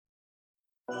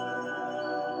Yeah,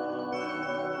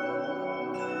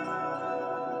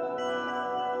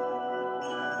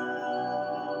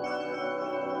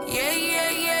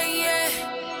 yeah, yeah, yeah.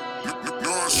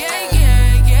 Yeah,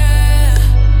 yeah, yeah.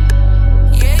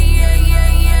 Yeah, yeah,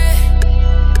 yeah, yeah.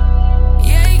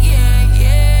 Yeah, yeah,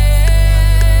 yeah.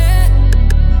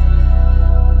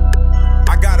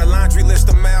 I got a laundry list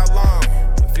a mile long.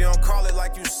 If you don't call it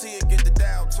like you see it, get the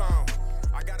dial tone.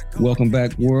 Welcome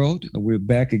back, world. We're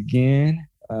back again.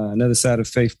 Another Side of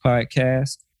Faith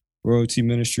podcast, Royalty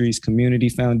Ministries Community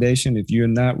Foundation. If you're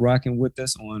not rocking with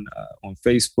us on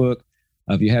Facebook,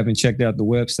 if you haven't checked out the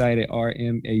website at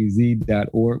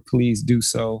rmaz.org, please do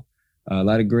so. A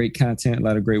lot of great content, a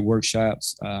lot of great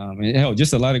workshops, and hell,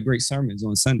 just a lot of great sermons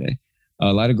on Sunday.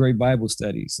 A lot of great Bible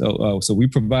studies. So we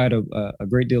provide a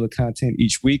great deal of content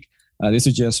each week. This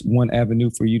is just one avenue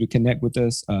for you to connect with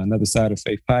us. Another Side of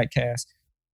Faith podcast.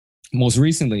 Most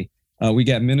recently, we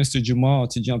got Minister Jamal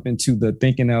to jump into the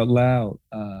Thinking Out Loud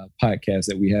podcast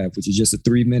that we have, which is just a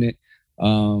 3-minute,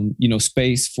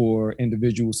 space for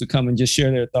individuals to come and just share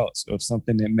their thoughts of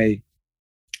something that may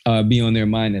be on their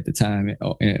mind at the time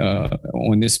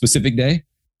on this specific day.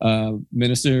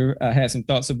 Minister had some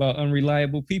thoughts about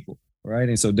unreliable people, right?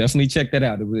 And so definitely check that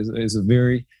out. It's a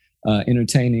very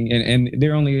entertaining, and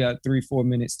they're only 3-4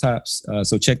 minutes tops.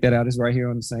 So check that out. It's right here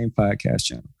on the same podcast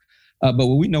channel. But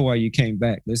we know why you came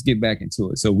back. Let's get back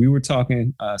into it. So we were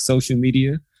talking social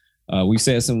media. We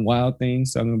said some wild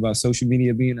things, talking about social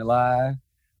media being alive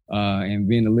and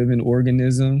being a living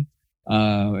organism.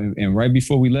 And right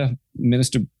before we left,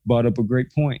 Minister brought up a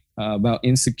great point about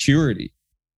insecurity.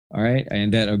 All right.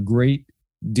 And that a great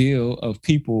deal of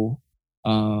people,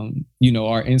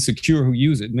 are insecure who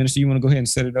use it. Minister, you want to go ahead and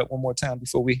set it up one more time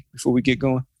before we get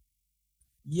going?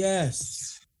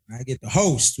 Yes. I get the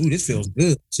host. Ooh, this feels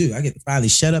good too. I get to finally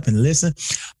shut up and listen.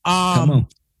 Come on.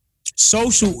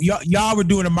 Y'all were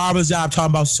doing a marvelous job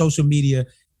talking about social media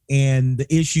and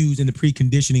the issues and the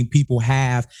preconditioning people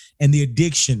have and the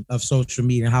addiction of social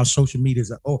media and how social media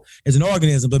is an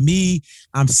organism. But me,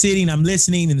 I'm sitting, I'm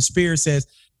listening, and the Spirit says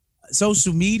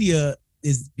social media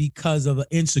is because of the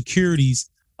insecurities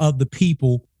of the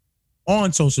people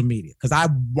on social media. Because I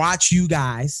watch you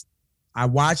guys. I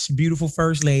watch beautiful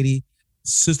First Lady,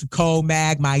 Sister Cole,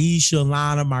 Mag, Maisha,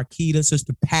 Lana, Marquita,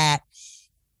 Sister Pat,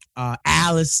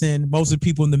 Allison, most of the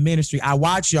people in the ministry. I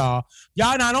watch y'all.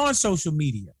 Y'all not on social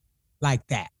media like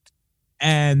that.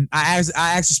 And I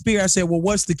asked the Spirit, I said, well,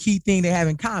 what's the key thing they have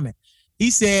in common?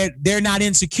 He said they're not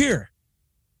insecure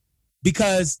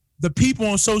because the people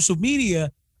on social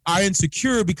media are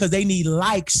insecure because they need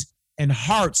likes and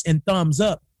hearts and thumbs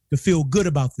up to feel good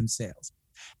about themselves.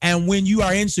 And when you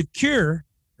are insecure,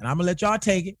 and I'm going to let y'all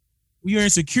take it, when you're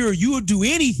insecure, you will do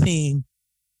anything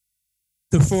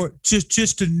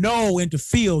just to know and to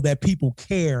feel that people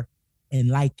care and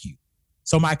like you.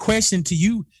 So my question to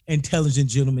you, intelligent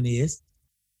gentlemen, is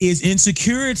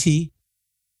insecurity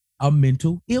a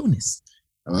mental illness?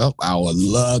 Well, I would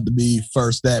love to be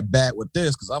first at bat with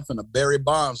this because I'm finna bury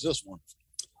bombs this one.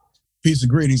 Peace and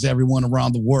greetings, everyone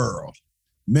around the world.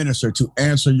 Minister, to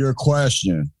answer your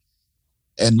question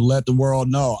and let the world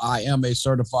know, I am a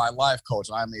certified life coach.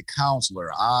 I am a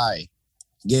counselor. I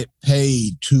get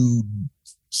paid to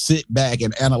sit back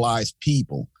and analyze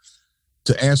people.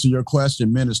 To answer your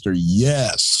question, Minister,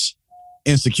 yes,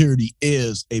 insecurity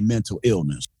is a mental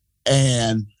illness.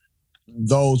 And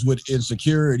those with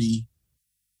insecurity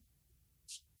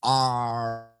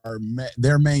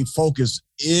their main focus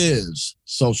is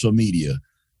social media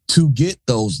to get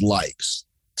those likes,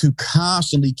 to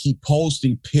constantly keep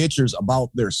posting pictures about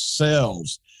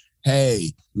themselves.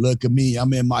 Hey, look at me.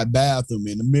 I'm in my bathroom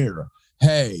in the mirror.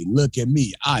 Hey, look at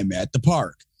me. I'm at the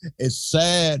park. It's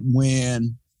sad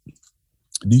when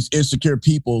these insecure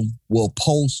people will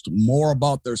post more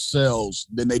about themselves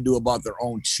than they do about their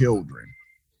own children.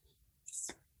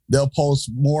 They'll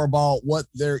post more about what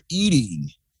they're eating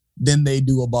than they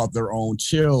do about their own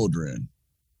children.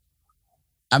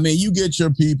 I mean, you get your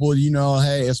people,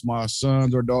 hey, it's my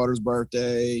son's or daughter's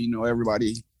birthday.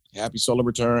 Everybody, happy solar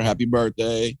return, happy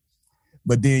birthday.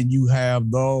 But then you have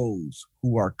those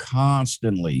who are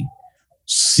constantly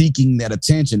seeking that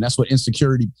attention. That's what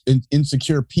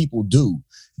insecure people do.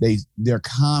 They're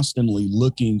constantly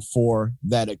looking for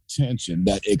that attention,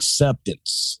 that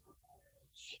acceptance.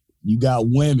 You got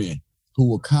women who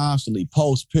will constantly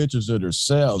post pictures of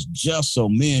themselves just so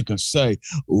men can say,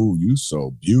 "Oh, you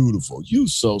so beautiful. You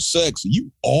so sexy.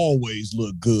 You always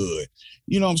look good."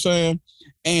 You know what I'm saying?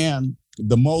 And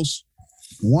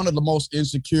one of the most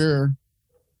insecure,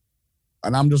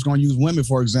 and I'm just going to use women,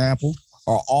 for example,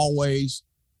 are always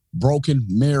broken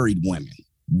married women.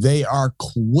 They are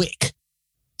quick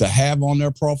to have on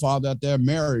their profile that they're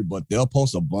married, but they'll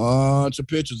post a bunch of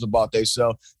pictures about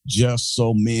themselves just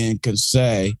so men can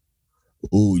say,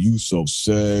 "Oh, you so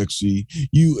sexy.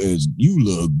 You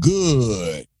look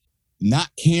good." Not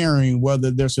caring whether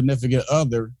their significant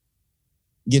other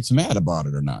gets mad about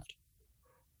it or not.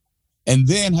 And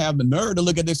then have the nerve to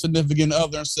look at their significant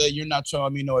other and say, "You're not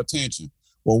showing me no attention."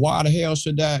 Well, why the hell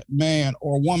should that man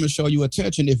or woman show you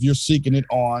attention if you're seeking it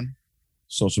on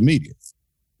social media?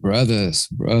 Brothers.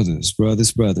 All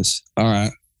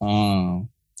right.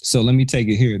 So let me take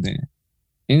it here then.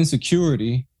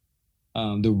 Insecurity,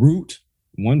 one route,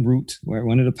 right?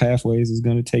 One of the pathways is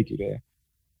going to take you there,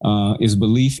 is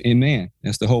belief in man.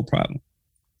 That's the whole problem.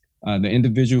 The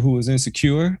individual who is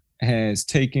insecure has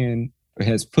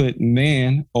put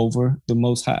man over the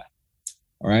Most High.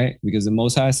 All right. Because the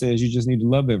Most High says you just need to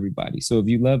love everybody. So if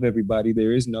you love everybody,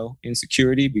 there is no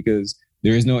insecurity because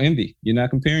there is no envy. You're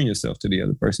not comparing yourself to the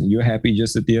other person. You're happy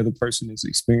just that the other person is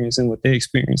experiencing what they're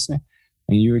experiencing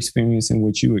and you're experiencing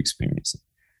what you're experiencing.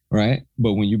 Right.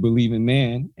 But when you believe in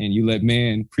man and you let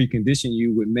man precondition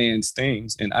you with man's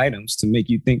things and items to make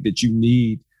you think that you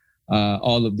need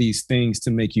all of these things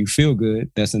to make you feel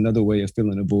good, that's another way of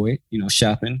filling a void,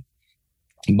 shopping,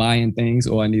 buying things,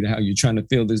 or how you're trying to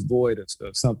fill this void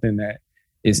of something that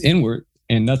is inward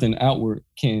and nothing outward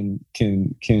can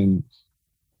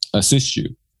assist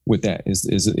you with that.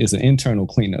 Is an internal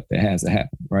cleanup that has to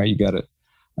happen, right? You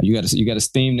gotta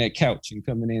steam that couch and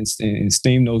come in and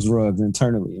steam those rugs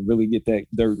internally and really get that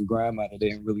dirt and grime out of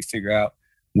there and really figure out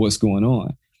what's going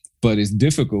on. But it's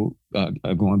difficult.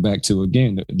 Going back to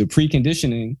again the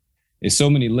preconditioning. There's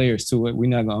so many layers to it.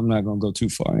 I'm not gonna go too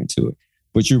far into it.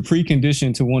 But you're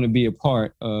preconditioned to want to be a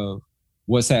part of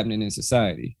what's happening in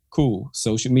society. Cool.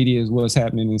 Social media is what's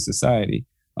happening in society.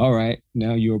 All right.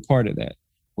 Now you're a part of that.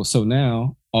 Well, so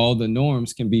now all the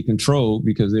norms can be controlled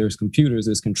because there's computers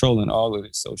that's controlling all of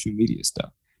this social media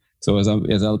stuff. So as I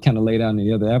kind of laid out in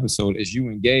the other episode, as you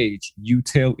engage, you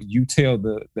tell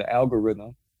the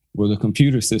algorithm or the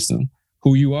computer system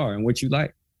who you are and what you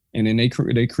like. And then they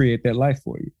create that life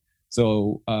for you.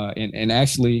 So, and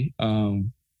actually, I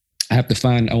want to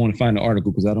find the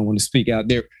article because I don't want to speak out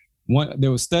there.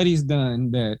 There were studies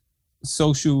done that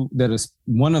is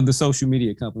one of the social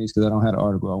media companies, because I don't have the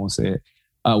article, I won't say it,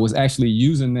 was actually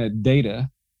using that data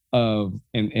of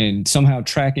and somehow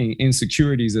tracking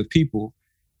insecurities of people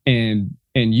and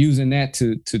using that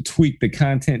to tweak the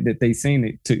content that they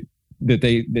seen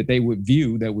that they would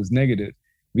view that was negative,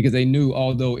 because they knew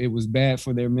although it was bad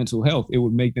for their mental health, it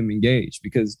would make them engage,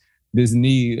 because this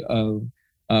need of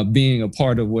being a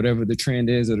part of whatever the trend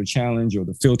is or the challenge or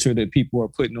the filter that people are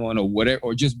putting on or whatever,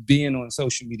 or just being on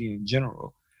social media in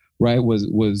general, right,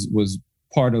 was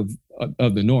part of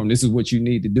the norm. This is what you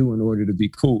need to do in order to be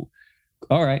cool.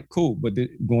 All right, cool. But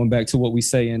going back to what we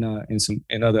say in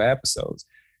other episodes,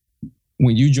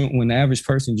 when the average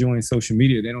person joins social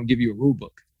media, they don't give you a rule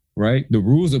book, right? The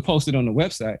rules are posted on the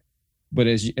website, but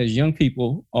as young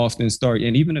people often start,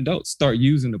 and even adults start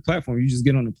using the platform, you just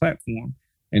get on the platform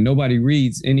and nobody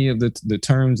reads any of the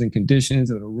terms and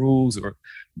conditions or the rules, or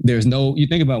you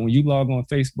think about when you log on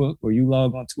Facebook or you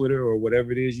log on Twitter or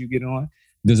whatever it is you get on,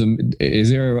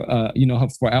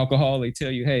 for alcohol, they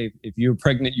tell you, hey, if you're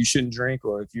pregnant, you shouldn't drink,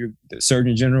 or if you're the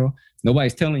Surgeon General,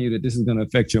 nobody's telling you that this is going to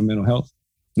affect your mental health.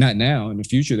 Not now. In the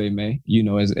future, they may,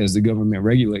 as the government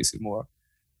regulates it more.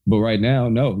 But right now,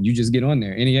 no, you just get on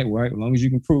there. Right? As long as you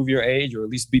can prove your age or at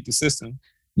least beat the system,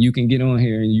 you can get on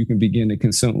here and you can begin to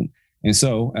consume. And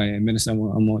so, and Minister, I'm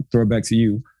going to throw it back to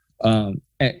you.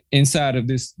 Inside of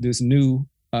this new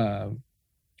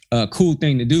cool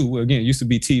thing to do, well, again, it used to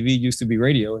be TV, used to be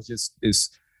radio.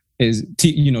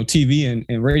 TV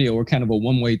and radio were kind of a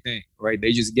one-way thing, right?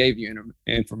 They just gave you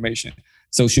information.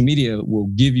 Social media will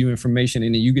give you information,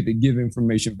 and then you get to give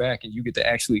information back, and you get to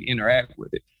actually interact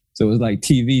with it. So it's like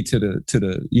TV to the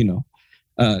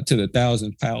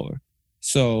 1,000th power.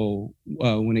 So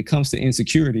when it comes to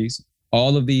insecurities,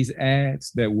 all of these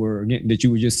ads that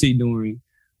you would just see during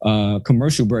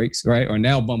commercial breaks, right, are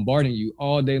now bombarding you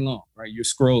all day long, right? You're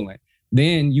scrolling.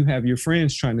 Then you have your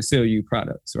friends trying to sell you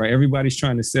products, right? Everybody's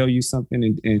trying to sell you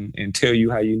something and tell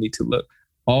you how you need to look.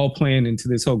 All playing into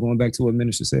this whole, going back to what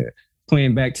Minister said,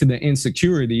 playing back to the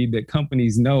insecurity that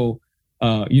companies know,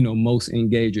 most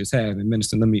engagers have. And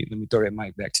Minister, let me throw that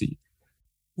mic back to you.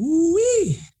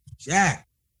 Ooh-wee, Jack.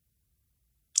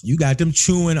 You got them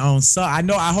chewing on some.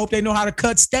 I hope they know how to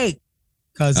cut steak.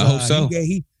 Cause I hope so.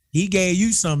 He gave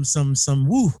you some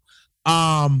woo.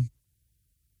 I'm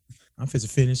finna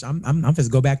finish. I'm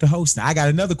finna go back to hosting. I got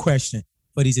another question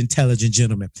for these intelligent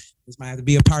gentlemen. This might have to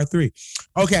be a part 3.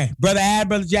 Okay,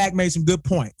 Brother Jack made some good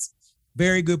points.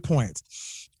 Very good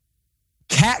points.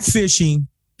 Catfishing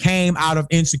came out of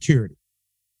insecurity.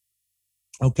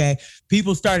 Okay.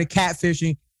 People started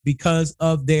catfishing because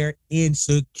of their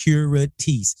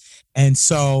insecurities. And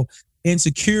so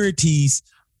insecurities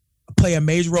play a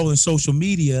major role in social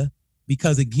media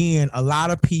because, again, a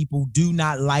lot of people do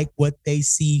not like what they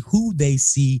see, who they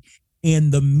see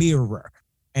in the mirror.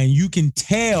 And you can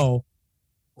tell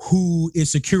who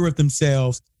is secure with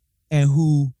themselves and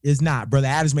who is not. Brother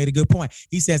Adams made a good point.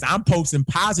 He says, I'm posting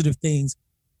positive things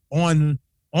on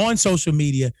social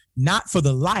media, not for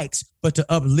the likes, but to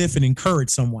uplift and encourage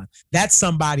someone. That's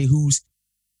somebody who's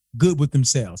good with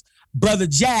themselves. Brother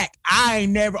Jack, I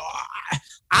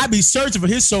be searching for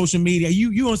his social media.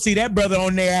 You don't see that brother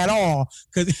on there at all,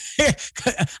 because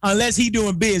unless he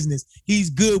doing business, he's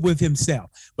good with himself.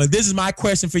 But this is my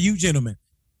question for you, gentlemen.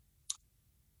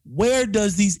 Where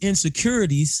does these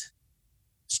insecurities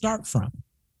start from,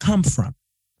 come from?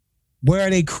 Where are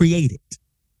they created?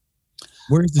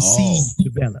 Where's the seed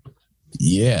developed?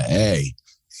 Yeah, hey.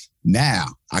 Now,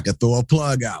 I could throw a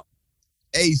plug out.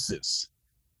 ACEs,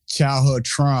 childhood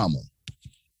trauma.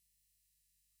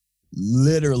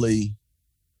 Literally,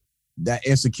 that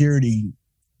insecurity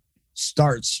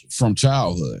starts from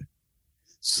childhood.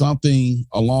 Something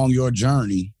along your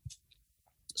journey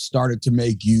started to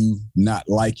make you not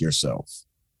like yourself.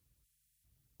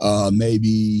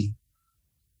 Maybe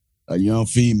a young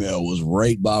female was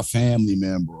raped by a family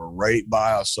member or raped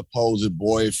by a supposed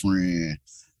boyfriend.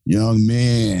 Young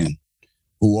man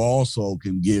who also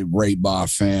can get raped by a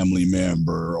family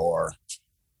member or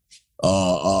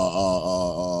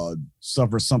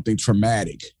suffer something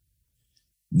traumatic.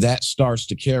 That starts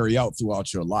to carry out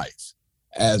throughout your life.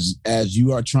 As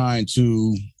you are trying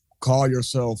to call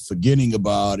yourself forgetting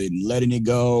about it and letting it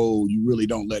go, you really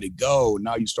don't let it go.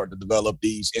 Now you start to develop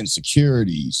these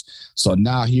insecurities. So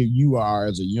now here you are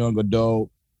as a young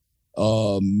adult,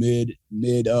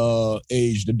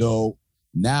 mid-aged adult.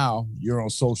 Now you're on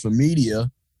social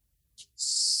media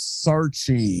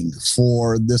searching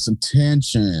for this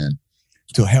attention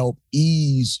to help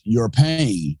ease your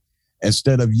pain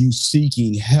instead of you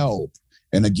seeking help.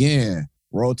 And again,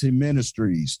 Royalty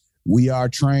Ministries, we are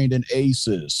trained in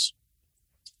ACEs.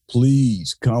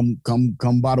 Please come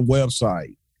by the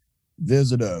website,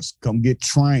 visit us, come get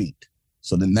trained.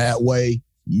 So then that way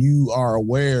you are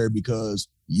aware, because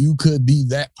you could be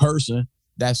that person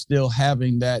that's still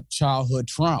having that childhood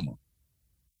trauma.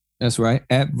 That's right.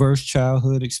 Adverse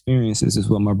childhood experiences is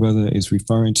what my brother is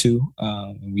referring to.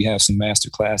 And we have some master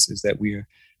classes that we are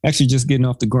actually just getting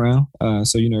off the ground.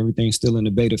 So, everything's still in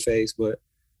the beta phase, but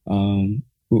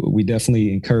we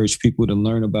definitely encourage people to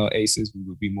learn about ACEs. We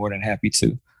would be more than happy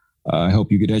to. I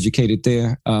hope you get educated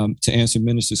there. To answer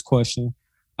Minister's question,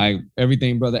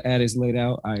 everything Brother Addis laid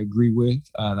out, I agree with.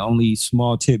 The only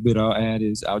small tidbit I'll add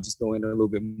is I'll just go in a little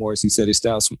bit more. As he said, it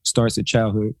starts at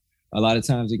childhood. A lot of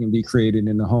times it can be created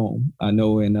in the home. I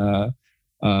know in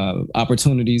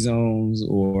opportunity zones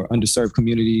or underserved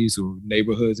communities or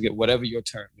neighborhoods, get whatever your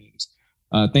term is.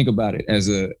 Think about it as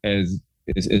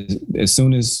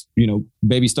soon as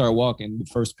baby start walking, the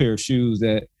first pair of shoes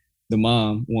that the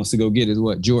mom wants to go get is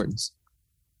what? Jordans,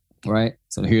 right?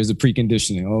 So here's the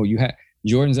preconditioning. Oh,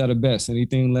 Jordans are the best.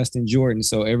 Anything less than Jordans.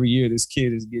 So every year this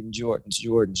kid is getting Jordans,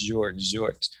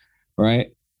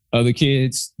 right? Other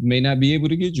kids may not be able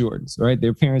to get Jordans, right?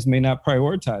 Their parents may not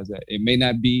prioritize that. It may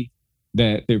not be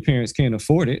that their parents can't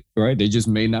afford it, right? They just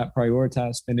may not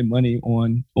prioritize spending money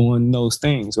on those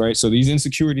things, right? So these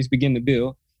insecurities begin to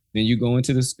build. Then you go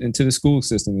into the school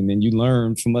system, and then you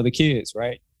learn from other kids,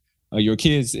 right? Your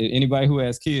kids, anybody who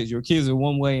has kids, your kids are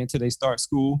one way until they start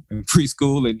school and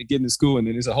preschool and get into school, and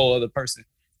then there's a whole other person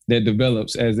that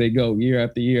develops as they go year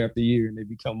after year after year, and they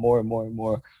become more and more and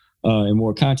more and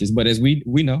more conscious. But as we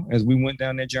know, as we went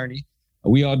down that journey,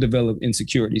 we all develop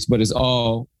insecurities, but it's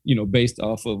all, based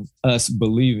off of us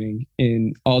believing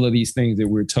in all of these things that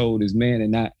we're told as man,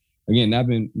 and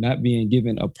not being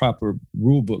given a proper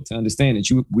rule book to understand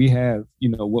that we have,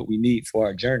 what we need for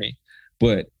our journey.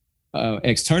 But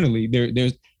externally,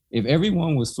 there's if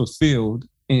everyone was fulfilled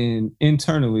and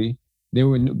internally, there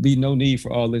would be no need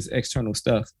for all this external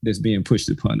stuff that's being pushed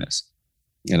upon us.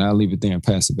 And I'll leave it there and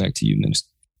pass it back to you, Minister.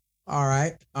 All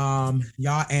right.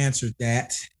 Y'all answered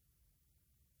that.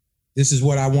 This is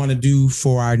what I want to do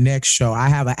for our next show. I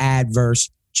have an adverse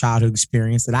childhood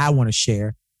experience that I want to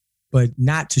share, but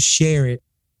not to share it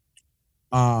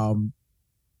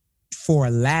for a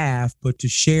laugh, but to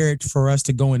share it for us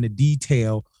to go into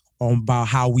detail on about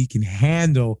how we can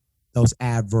handle those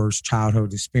adverse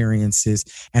childhood experiences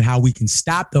and how we can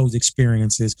stop those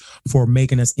experiences for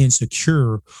making us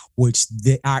insecure, which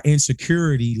our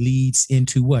insecurity leads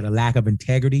into what? A lack of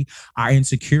integrity. Our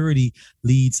insecurity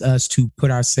leads us to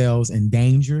put ourselves in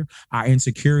danger. Our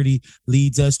insecurity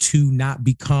leads us to not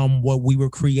become what we were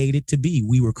created to be.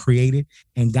 We were created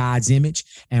in God's image.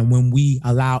 And when we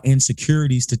allow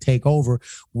insecurities to take over,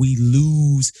 we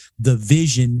lose the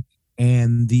vision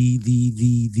and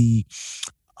the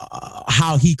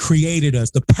how he created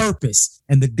us, the purpose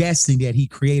and the destiny that he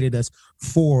created us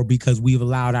for, because we've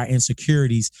allowed our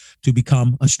insecurities to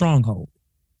become a stronghold.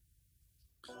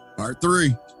 Part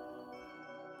 3.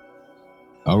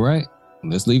 All right.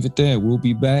 Let's leave it there. We'll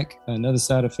be back. Another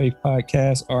Side of Faith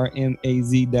podcast,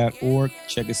 rmaz.org.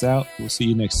 Check us out. We'll see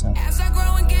you next time. As I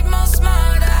grow and get more smart.